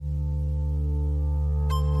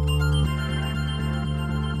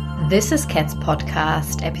This is Kat's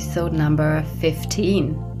podcast, episode number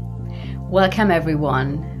 15. Welcome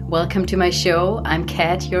everyone. Welcome to my show. I'm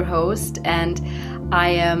Kat, your host, and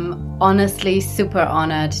I am honestly super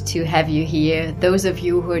honored to have you here. Those of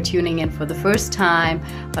you who are tuning in for the first time,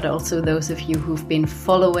 but also those of you who've been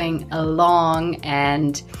following along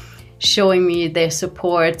and showing me their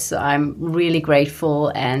support. So I'm really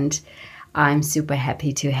grateful and I'm super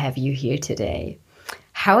happy to have you here today.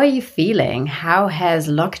 How are you feeling? How has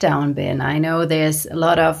lockdown been? I know there's a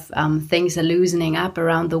lot of things are loosening up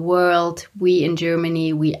around the world. We in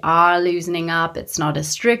Germany, we are loosening up. It's not as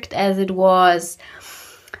strict as it was.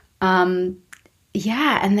 And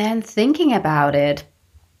then thinking about it,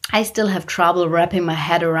 I still have trouble wrapping my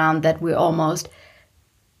head around that we're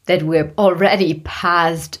already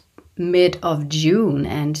past mid of June,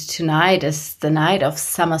 and tonight is the night of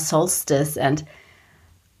summer solstice, and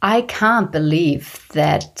I can't believe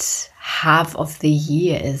that half of the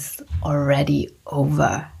year is already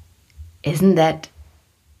over. Isn't that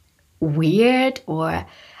weird? Or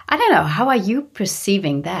I don't know, how are you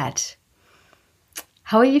perceiving that?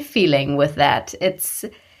 How are you feeling with that? It's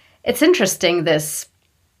interesting, this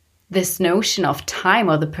notion of time,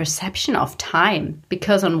 or the perception of time,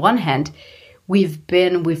 because on one hand, we've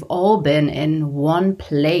all been in one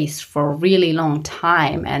place for a really long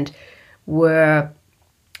time, and we're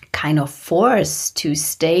kind of forced to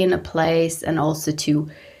stay in a place and also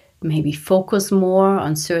to maybe focus more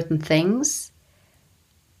on certain things.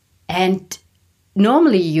 And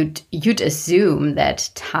normally you'd assume that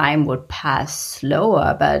time would pass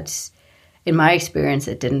slower, but in my experience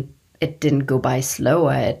it didn't go by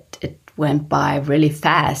slower. It went by really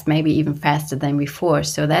fast, maybe even faster than before.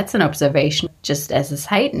 So that's an observation just as a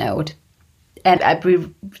side note. And I'd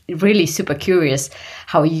be really super curious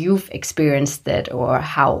how you've experienced it or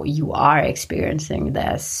how you are experiencing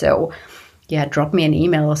this. So yeah, drop me an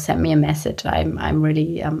email or send me a message. I'm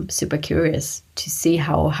really super curious to see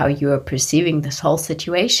how you are perceiving this whole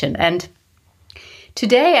situation. And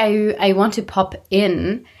today I want to pop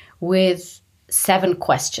in with 7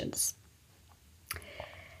 questions.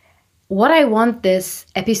 What I want this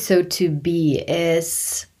episode to be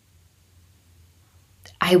is,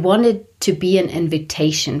 I want it to be an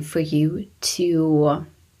invitation for you to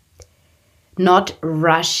not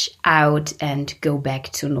rush out and go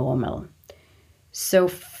back to normal. So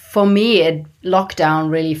for me,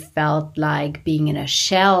 lockdown really felt like being in a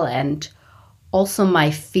shell, and also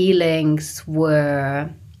my feelings were,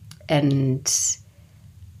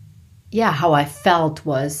 how I felt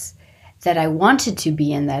was that I wanted to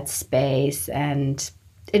be in that space, and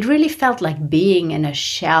it really felt like being in a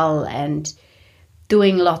shell and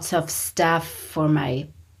doing lots of stuff for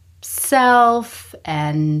myself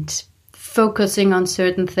and focusing on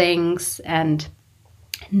certain things. And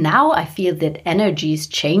now I feel that energy is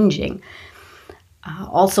changing.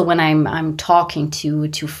 Also, when I'm talking to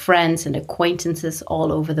friends and acquaintances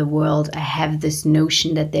all over the world, I have this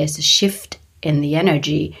notion that there's a shift in the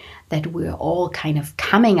energy, that we're all kind of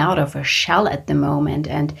coming out of a shell at the moment.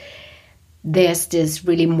 And there's this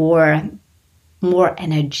really more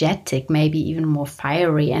energetic, maybe even more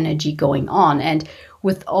fiery energy going on. And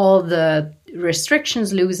with all the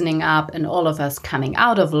restrictions loosening up and all of us coming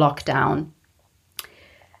out of lockdown,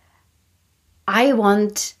 I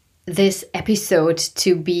want this episode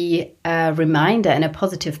to be a reminder and a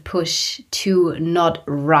positive push to not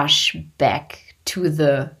rush back to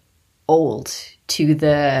the old, to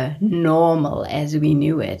the normal as we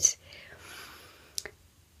knew it.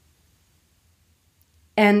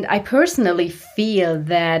 And I personally feel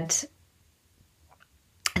that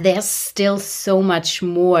there's still so much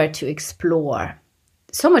more to explore.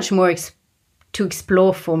 So much more to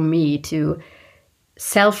explore for me, to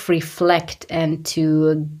self-reflect and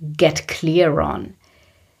to get clear on.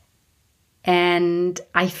 And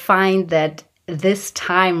I find that this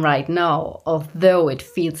time right now, although it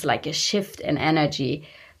feels like a shift in energy,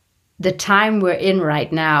 the time we're in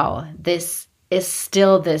right now, this is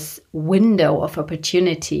still this window of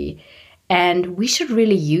opportunity. And we should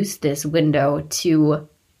really use this window to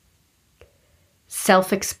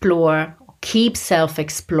self-explore, keep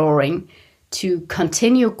self-exploring, to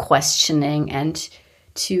continue questioning, and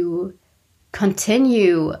to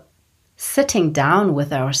continue sitting down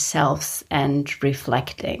with ourselves and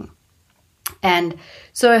reflecting. And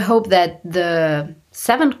so I hope that the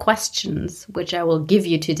 7 questions, which I will give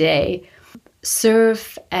you today,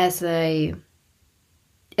 serve as a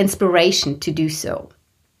inspiration to do so.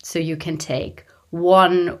 So you can take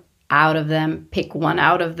one out of them, pick one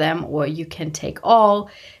out of them, or you can take all.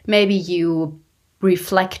 Maybe you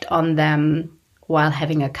reflect on them while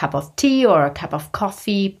having a cup of tea or a cup of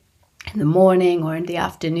coffee, in the morning or in the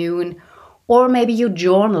afternoon, or maybe you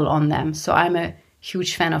journal on them. So I'm a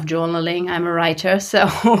huge fan of journaling. I'm a writer, so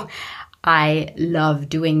I love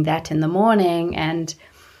doing that in the morning. And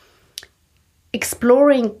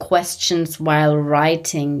exploring questions while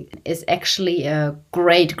writing is actually a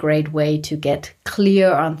great way to get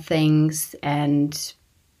clear on things, and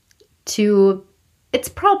it's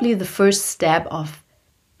probably the first step of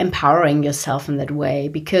empowering yourself in that way,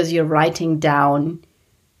 because you're writing down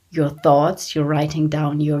your thoughts, you're writing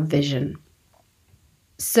down your vision.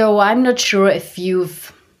 So I'm not sure if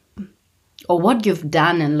what you've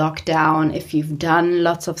done in lockdown, if you've done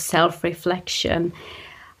lots of self-reflection.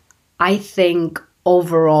 I think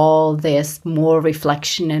overall there's more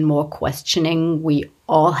reflection and more questioning we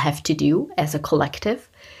all have to do as a collective,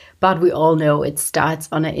 but we all know it starts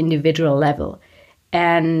on an individual level.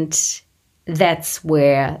 And that's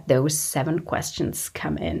where those 7 questions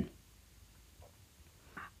come in.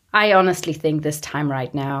 I honestly think this time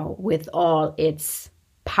right now, with all its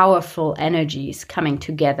powerful energies coming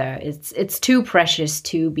together, it's too precious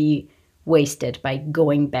to be wasted by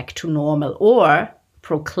going back to normal or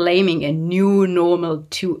proclaiming a new normal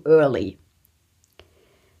too early.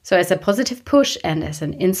 So as a positive push and as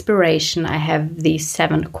an inspiration, I have these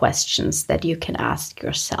 7 questions that you can ask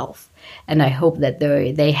yourself. And I hope that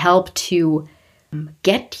they help to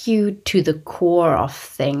get you to the core of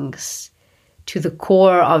things, to the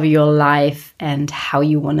core of your life and how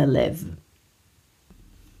you want to live.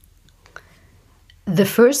 The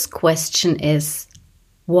first question is,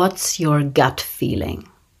 what's your gut feeling?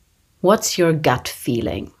 What's your gut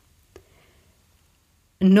feeling?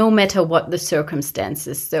 No matter what the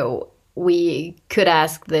circumstances. So we could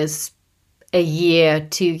ask this a year,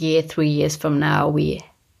 2 years, 3 years from now. We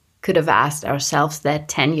could have asked ourselves that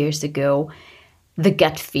 10 years ago. The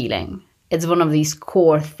gut feeling. It's one of these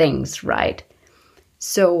core things, right?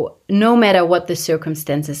 So no matter what the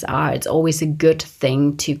circumstances are, it's always a good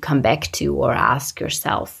thing to come back to or ask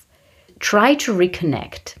yourself. Try to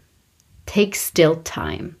reconnect. Take still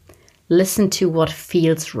time. Listen to what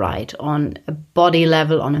feels right on a body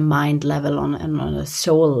level, on a mind level, on a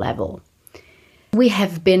soul level. We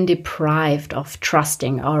have been deprived of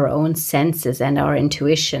trusting our own senses and our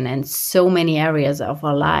intuition in so many areas of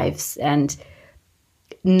our lives. And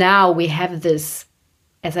now we have this,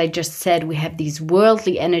 as I just said, we have these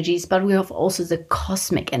worldly energies, but we have also the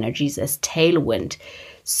cosmic energies as tailwind.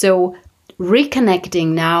 So reconnecting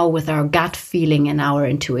now with our gut feeling and our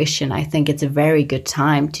intuition, I think it's a very good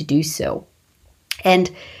time to do so. And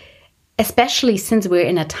especially since we're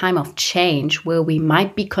in a time of change where we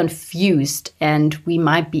might be confused and we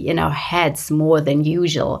might be in our heads more than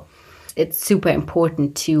usual, it's super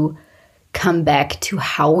important to come back to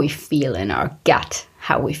how we feel in our gut,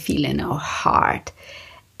 how we feel in our heart,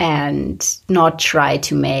 and not try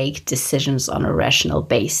to make decisions on a rational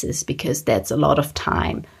basis, because that's a lot of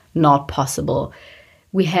time not possible.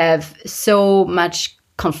 We have so much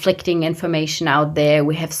conflicting information out there.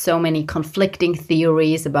 We have so many conflicting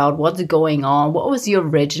theories about what's going on. What was the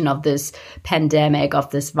origin of this pandemic, of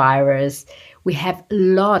this virus? We have a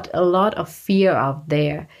lot of fear out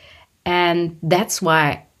there. And that's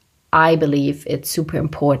why I believe it's super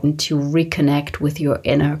important to reconnect with your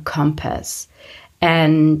inner compass.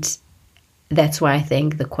 And that's why I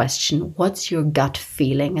think the question, what's your gut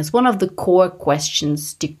feeling, is one of the core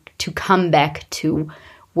questions to come back to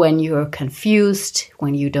when you're confused,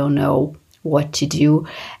 when you don't know what to do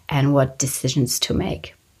and what decisions to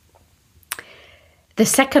make. The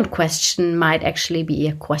second question might actually be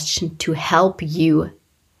a question to help you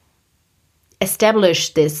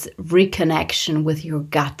establish this reconnection with your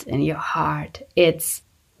gut and your heart. It's,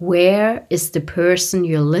 where is the person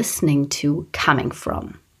you're listening to coming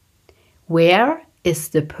from? Where is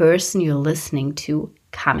the person you're listening to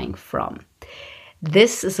coming from?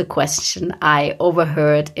 This is a question I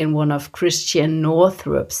overheard in one of Christiane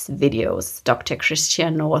Northrup's videos, Dr.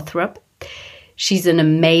 Christiane Northrup. She's an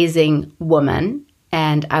amazing woman,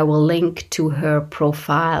 and I will link to her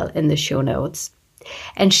profile in the show notes.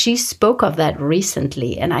 And she spoke of that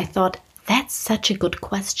recently, and I thought, that's such a good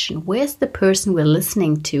question. Where's the person we're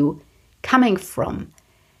listening to coming from?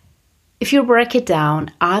 If you break it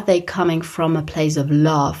down, are they coming from a place of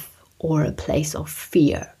love or a place of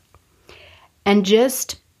fear? And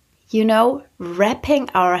just, wrapping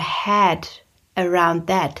our head around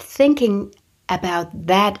that, thinking about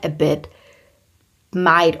that a bit,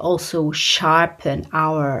 might also sharpen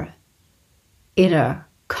our inner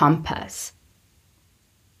compass.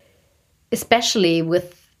 Especially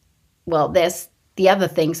with, there's the other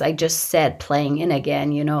things I just said playing in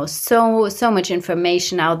again, so much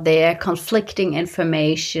information out there, conflicting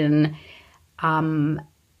information.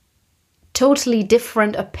 totally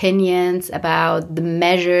different opinions about the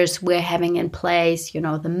measures we're having in place,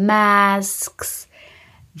 the masks,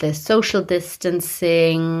 the social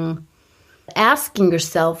distancing. Asking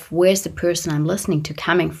yourself, where's the person I'm listening to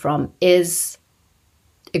coming from, is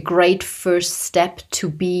a great first step to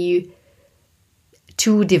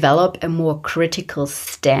develop a more critical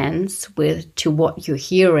stance to what you're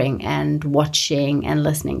hearing and watching and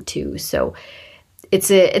listening to. So it's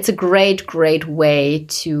a great way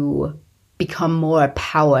to become more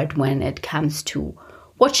empowered when it comes to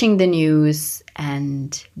watching the news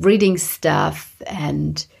and reading stuff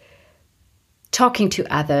and talking to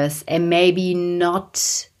others, and maybe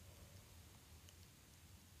not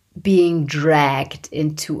being dragged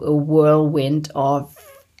into a whirlwind of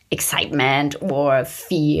excitement or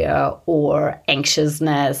fear or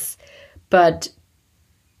anxiousness, but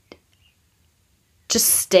just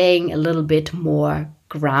staying a little bit more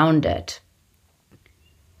grounded.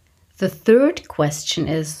 The third question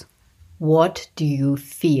is, what do you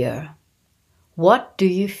fear? What do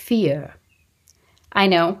you fear? I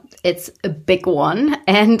know it's a big one,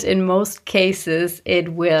 and in most cases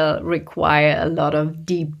it will require a lot of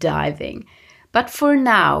deep diving. But for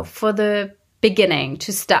now, for the beginning,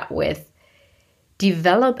 to start with,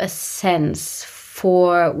 develop a sense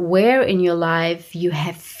for where in your life you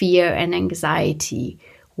have fear and anxiety.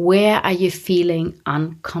 Where are you feeling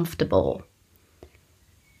uncomfortable?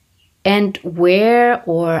 And where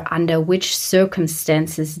or under which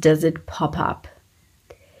circumstances does it pop up?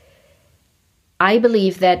 I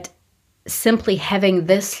believe that simply having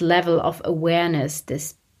this level of awareness,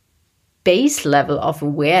 this base level of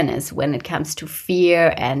awareness when it comes to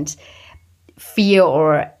fear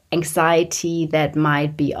or anxiety that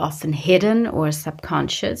might be often hidden or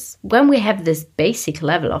subconscious, when we have this basic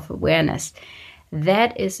level of awareness,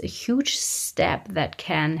 that is a huge step that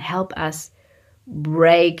can help us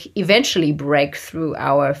eventually break through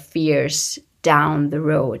our fears down the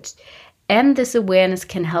road. And this awareness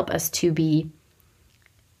can help us to be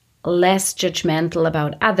less judgmental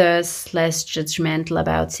about others, less judgmental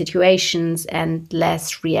about situations, and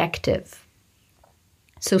less reactive.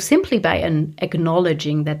 So simply by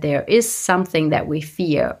acknowledging that there is something that we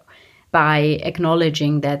fear, by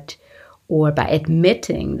acknowledging that, or by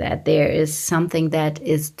admitting that there is something that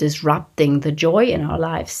is disrupting the joy in our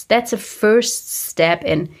lives, that's a first step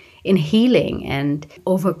in healing and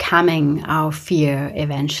overcoming our fear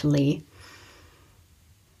eventually.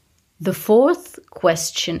 The fourth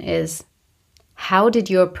question is, how did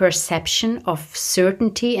your perception of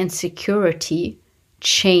certainty and security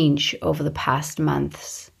change over the past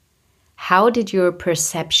months? How did your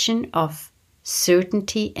perception of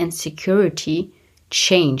certainty and security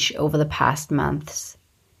change over the past months?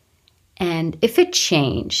 And if it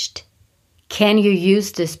changed, can you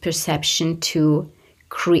use this perception to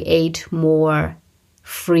create more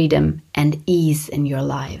freedom and ease in your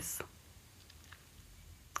life?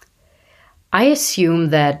 I assume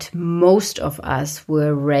that most of us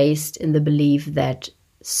were raised in the belief that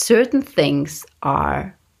certain things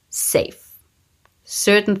are safe.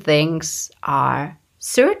 Certain things are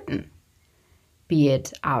certain, be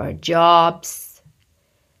it our jobs,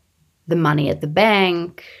 the money at the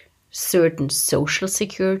bank, certain social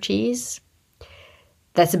securities.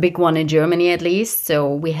 That's a big one in Germany, at least.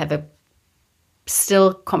 So we have a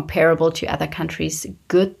still comparable to other countries,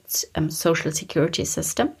 good social security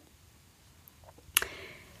system.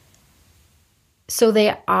 So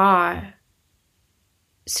there are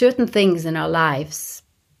certain things in our lives,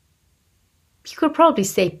 you could probably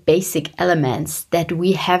say basic elements, that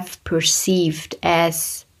we have perceived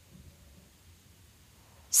as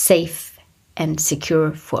safe and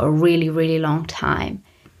secure for a really, really long time.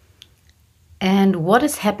 And what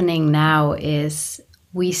is happening now is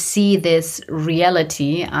we see this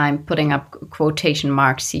reality, I'm putting up quotation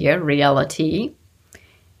marks here, reality.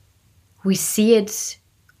 We see it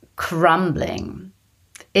crumbling.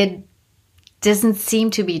 It doesn't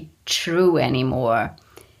seem to be true anymore.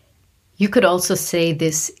 You could also say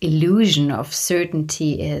this illusion of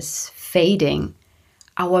certainty is fading.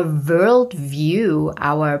 Our worldview,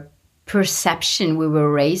 our perception we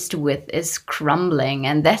were raised with is crumbling,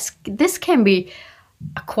 and this can be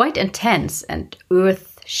quite intense and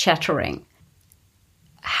earth-shattering.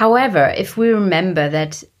 However, if we remember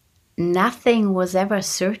that nothing was ever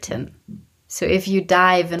certain, so if you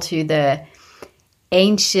dive into the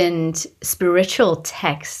ancient spiritual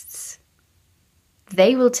texts,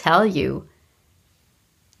 they will tell you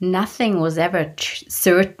nothing was ever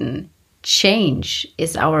certain. Change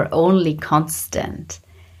is our only constant.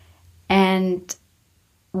 And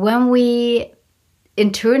when we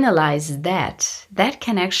internalize that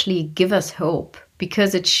can actually give us hope,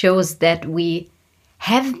 because it shows that we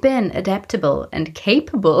have been adaptable and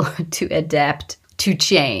capable to adapt to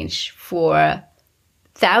change for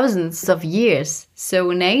thousands of years.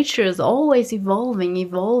 So nature is always evolving,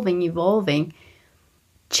 evolving, evolving.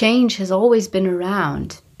 Change has always been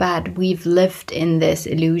around, but we've lived in this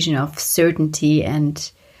illusion of certainty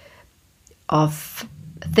and of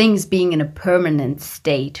things being in a permanent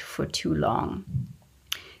state for too long.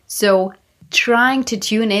 So trying to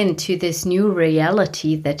tune in to this new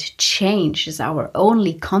reality that change is our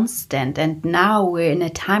only constant, and now we're in a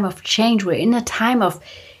time of change, we're in a time of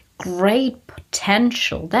great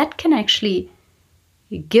potential, that can actually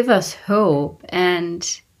give us hope,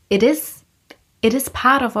 and it is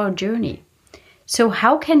part of our journey. So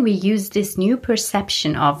how can we use this new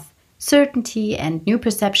perception of certainty and new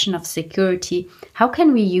perception of security? How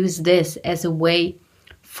can we use this as a way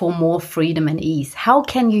for more freedom and ease? How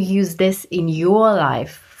can you use this in your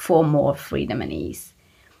life for more freedom and ease?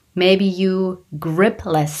 Maybe you grip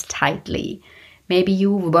less tightly. Maybe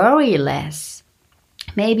you worry less.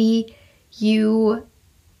 Maybe you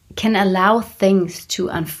can allow things to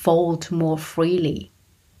unfold more freely.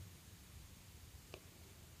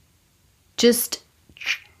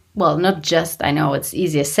 Not just, I know it's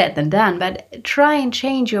easier said than done, but try and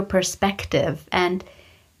change your perspective. And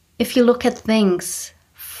if you look at things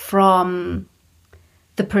from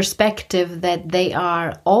the perspective that they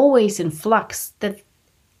are always in flux, that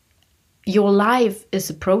your life is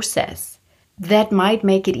a process, that might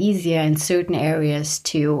make it easier in certain areas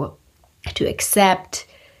to accept,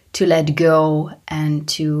 to let go, and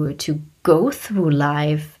to go through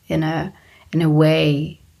life in a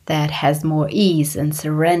way that has more ease and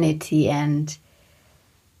serenity and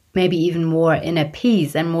maybe even more inner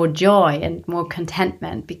peace and more joy and more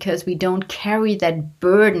contentment, because we don't carry that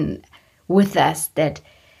burden with us that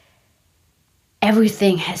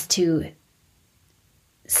everything has to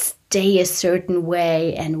stay a certain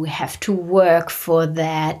way and we have to work for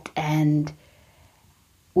that and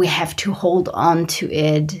we have to hold on to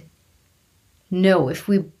it. No, if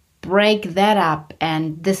we break that up,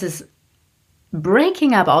 and this is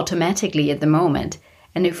breaking up automatically at the moment,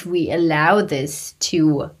 and if we allow this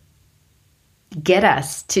to get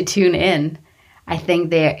us to tune in, I think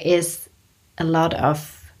there is a lot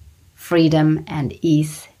of freedom and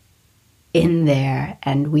ease in there,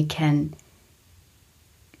 and we can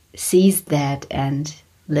seize that and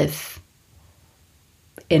live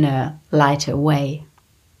in a lighter way.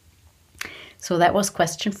 So that was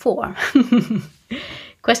question 4.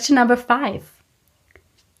 Question number 5.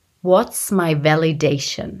 What's my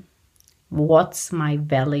validation? What's my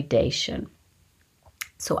validation?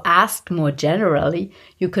 So asked more generally,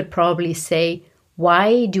 you could probably say,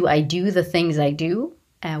 why do I do the things I do?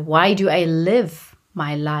 Why do I live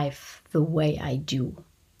my life the way I do?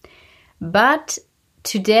 But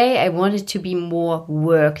today I wanted to be more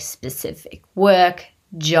work specific, work,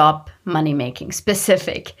 job, money-making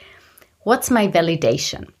specific. What's my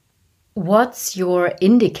validation? What's your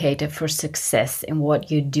indicator for success in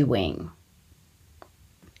what you're doing?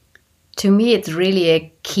 To me, it's really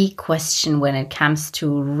a key question when it comes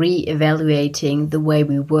to re-evaluating the way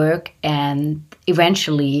we work and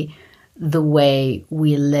eventually the way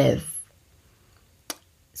we live.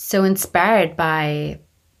 So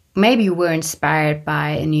maybe you were inspired by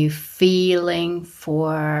a new feeling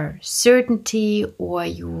for certainty, or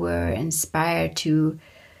you were inspired to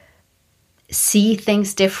see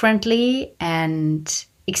things differently and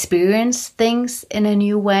experience things in a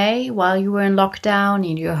new way while you were in lockdown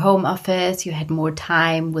in your home office. You had more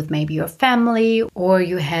time with maybe your family, or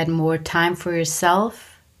you had more time for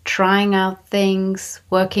yourself, trying out things,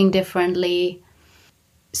 working differently.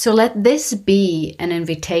 So let this be an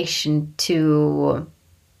invitation to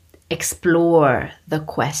explore the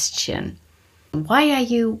question, why are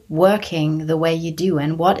you working the way you do,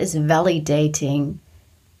 and what is validating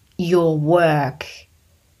your work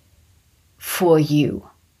for you?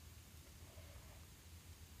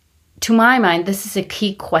 To my mind, this is a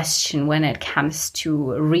key question when it comes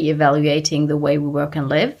to re-evaluating the way we work and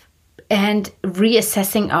live, and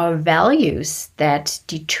reassessing our values that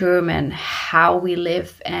determine how we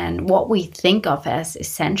live and what we think of as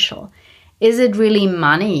essential. Is it really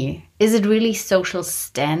money? Is it really social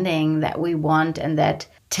standing that we want and that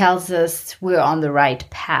tells us we're on the right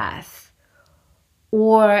path?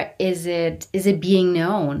 Or is it being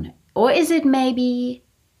known? Or is it maybe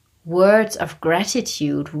words of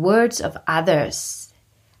gratitude, words of others?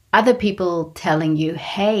 Other people telling you,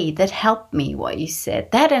 hey, that helped me what you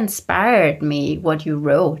said. That inspired me what you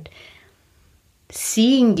wrote.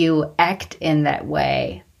 Seeing you act in that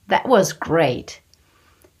way, that was great.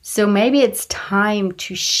 So maybe it's time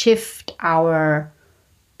to shift our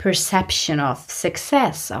perception of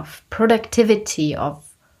success, of productivity, of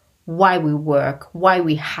why we work, why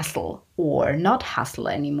we hustle or not hustle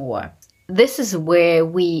anymore. This is where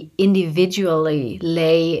we individually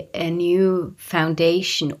lay a new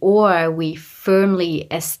foundation, or we firmly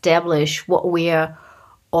establish what we are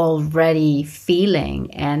already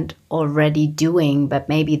feeling and already doing. But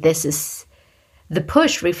maybe this is the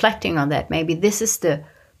push, reflecting on that. Maybe this is the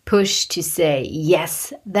push to say,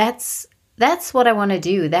 yes, that's what I want to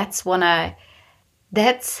do. That's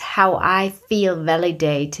how I feel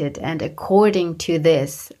validated. And according to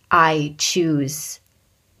this, I choose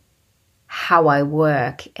how I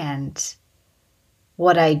work and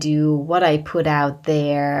what I do, what I put out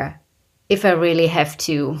there. If I really have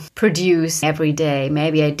to produce every day,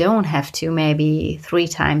 maybe I don't have to, maybe 3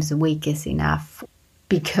 times a week is enough.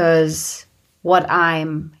 Because what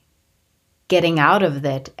I'm getting out of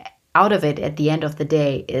it at the end of the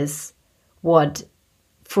day is what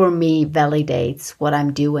for me validates what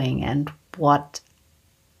I'm doing and what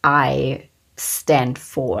I stand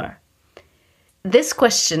for. This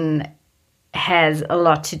question has a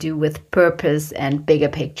lot to do with purpose and bigger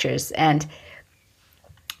pictures, and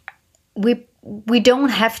we don't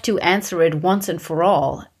have to answer it once and for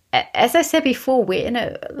all. As I said before, we're in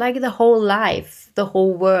the whole life, the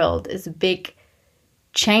whole world is a big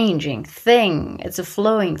changing thing. It's a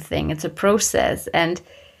flowing thing. It's a process. And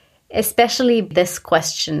especially this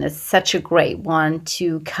question is such a great one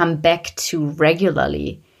to come back to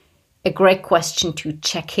regularly. A great question to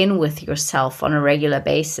check in with yourself on a regular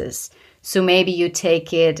basis. So maybe you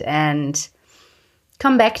take it and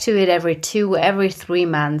come back to it every 2, every 3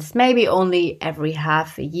 months, maybe only every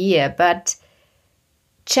half a year. But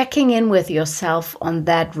checking in with yourself on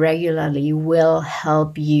that regularly will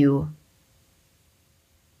help you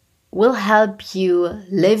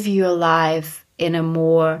live your life in a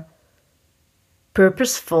more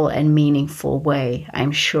purposeful and meaningful way,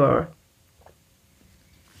 I'm sure.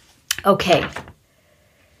 Okay.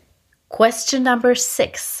 Question number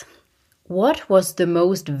 6. What was the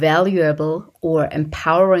most valuable or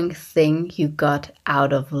empowering thing you got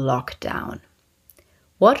out of lockdown?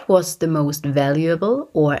 What was the most valuable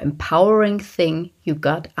or empowering thing you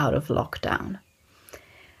got out of lockdown?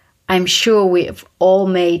 I'm sure we've all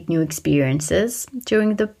made new experiences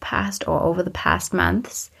during the past or over the past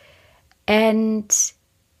months. And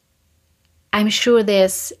I'm sure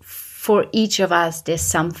for each of us, there's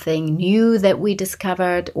something new that we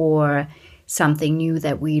discovered, or something new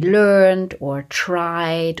that we learned or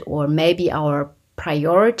tried, or maybe our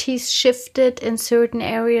priorities shifted in certain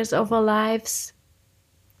areas of our lives.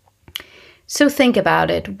 So think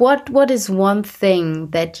about it. What is one thing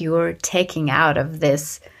that you're taking out of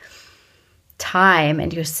this time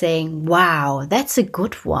and you're saying, wow, that's a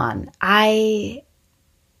good one.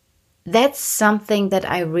 That's something that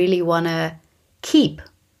I really want to keep,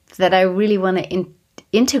 that I really want to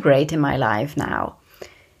integrate in my life now.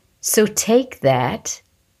 So take that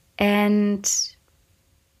and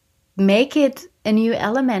make it a new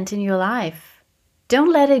element in your life.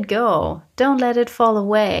 Don't let it go. Don't let it fall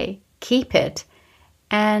away. Keep it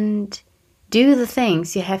and do the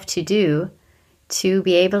things you have to do to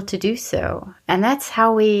be able to do so. And that's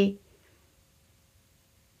how we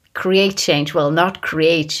create change. Well, not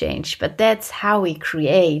create change, but that's how we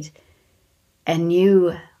create a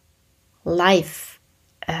new life.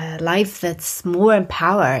 A life that's more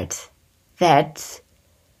empowered, that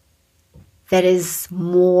is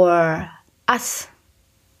more us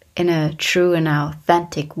in a true and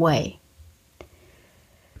authentic way.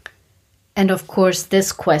 And of course,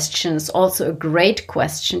 this question is also a great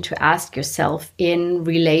question to ask yourself in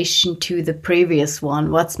relation to the previous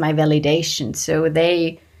one. What's my validation? So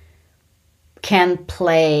they can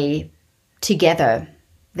play together.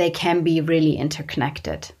 They can be really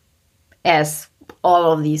interconnected, as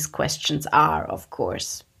all of these questions are, of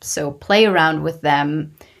course. So play around with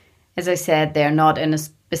them. As I said, they're not in a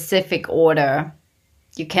specific order.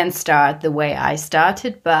 You can start the way I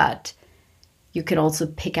started, but you can also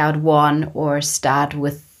pick out one or start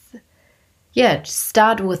with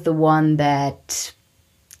the one that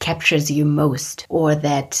captures you most, or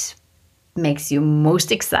that makes you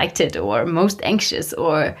most excited or most anxious,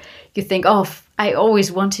 or you think, oh, I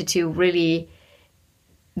always wanted to really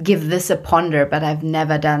give this a ponder, but I've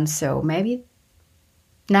never done so. Maybe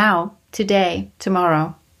now, today,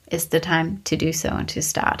 tomorrow is the time to do so and to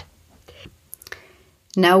start.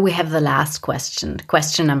 Now we have the last question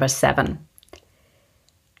number 7.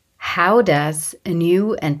 How does a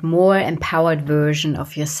new and more empowered version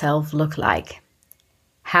of yourself look like?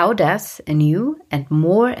 How does a new and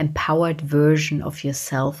more empowered version of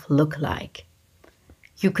yourself look like?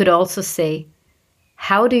 You could also say,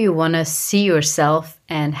 how do you want to see yourself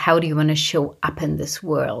and how do you want to show up in this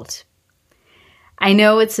world? I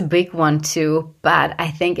know it's a big one too, but I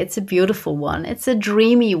think it's a beautiful one. It's a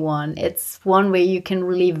dreamy one. It's one where you can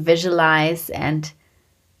really visualize and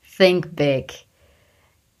think big.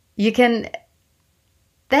 You can,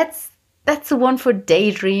 that's the one for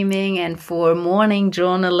daydreaming and for morning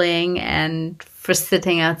journaling and for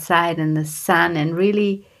sitting outside in the sun and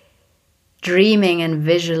really dreaming and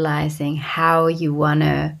visualizing how you want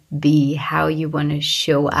to be, how you want to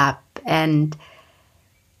show up. And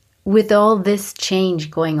with all this change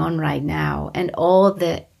going on right now and all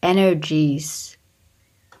the energies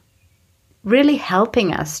really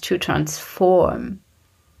helping us to transform,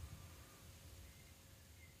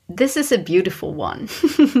 this is a beautiful one.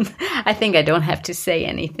 I think I don't have to say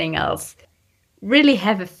anything else. Really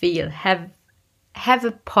have a feel, have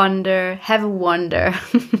a ponder, have a wonder.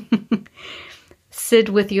 Sit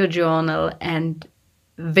with your journal and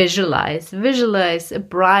visualize a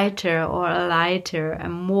brighter or a lighter, a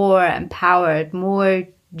more empowered, more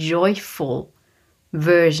joyful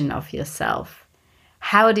version of yourself.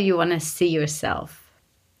 How do you want to see yourself?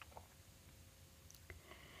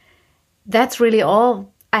 That's really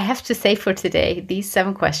all I have to say for today. These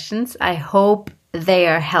 7 questions. I hope they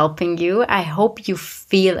are helping you. I hope you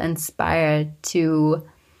feel inspired to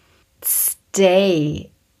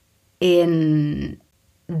stay in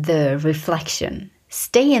the reflection.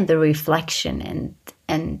 Stay in the reflection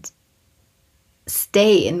and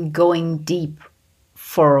stay in going deep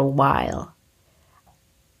for a while.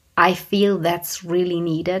 I feel that's really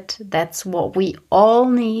needed. That's what we all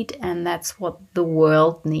need, and that's what the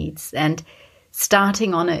world needs. And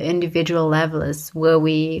starting on an individual level is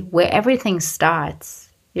where everything starts.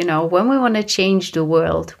 You know, when we want to change the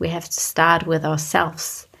world, we have to start with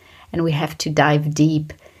ourselves, and we have to dive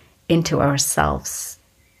deep into ourselves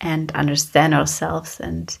and understand ourselves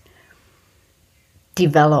and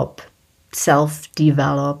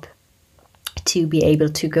self-develop to be able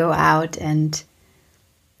to go out and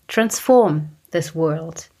transform this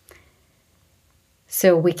world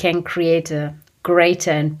so we can create a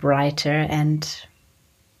greater and brighter and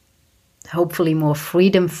hopefully more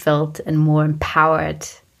freedom-filled and more empowered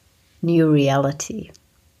new reality.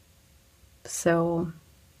 So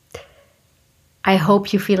I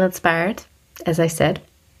hope you feel inspired, as I said.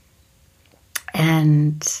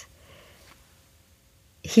 And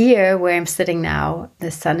here where I'm sitting now, the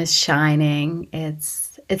sun is shining.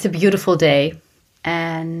 It's a beautiful day.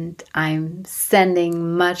 And I'm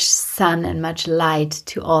sending much sun and much light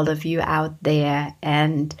to all of you out there.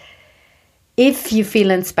 And if you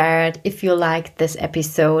feel inspired, if you liked this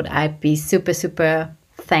episode, I'd be super, super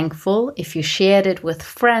thankful if you shared it with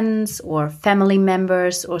friends or family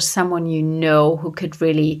members or someone you know who could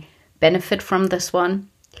really benefit from this one,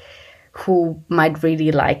 who might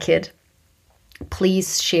really like it.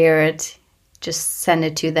 Please share it. Just send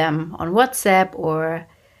it to them on WhatsApp or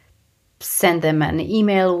send them an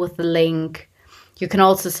email with the link. You can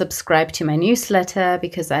also subscribe to my newsletter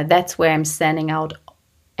because that's where I'm sending out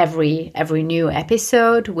every new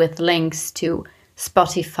episode with links to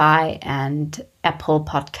Spotify and Apple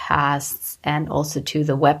Podcasts and also to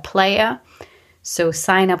the web player. So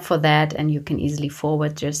sign up for that and you can easily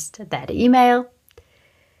forward just that email.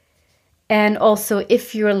 And also,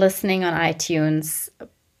 if you're listening on iTunes,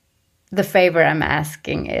 the favor I'm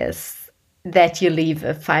asking is that you leave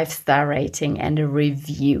a 5-star rating and a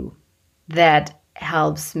review. That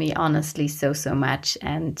helps me honestly so much.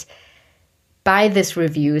 And by these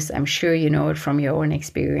reviews, I'm sure you know it from your own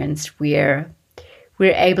experience, we're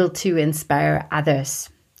able to inspire others.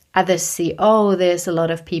 Others see, oh, there's a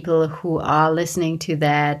lot of people who are listening to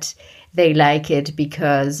that. They like it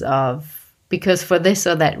because for this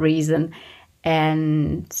or that reason.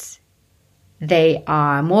 And they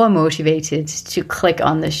are more motivated to click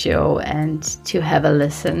on the show and to have a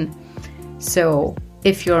listen. So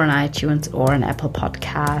if you're on iTunes or on Apple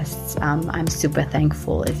Podcasts, I'm super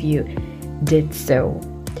thankful if you did so.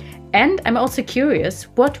 And I'm also curious,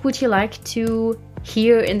 what would you like to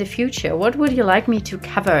hear in the future? What would you like me to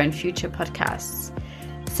cover in future podcasts?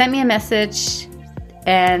 Send me a message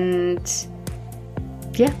and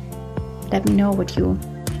let me know what you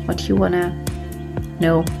want to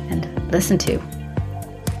know and listen to.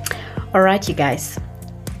 All right, you guys.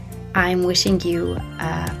 I'm wishing you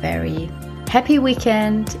a very happy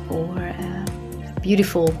weekend or a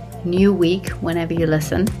beautiful new week whenever you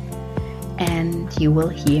listen. And you will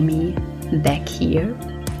hear me back here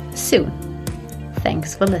soon.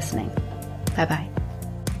 Thanks for listening. Bye-bye.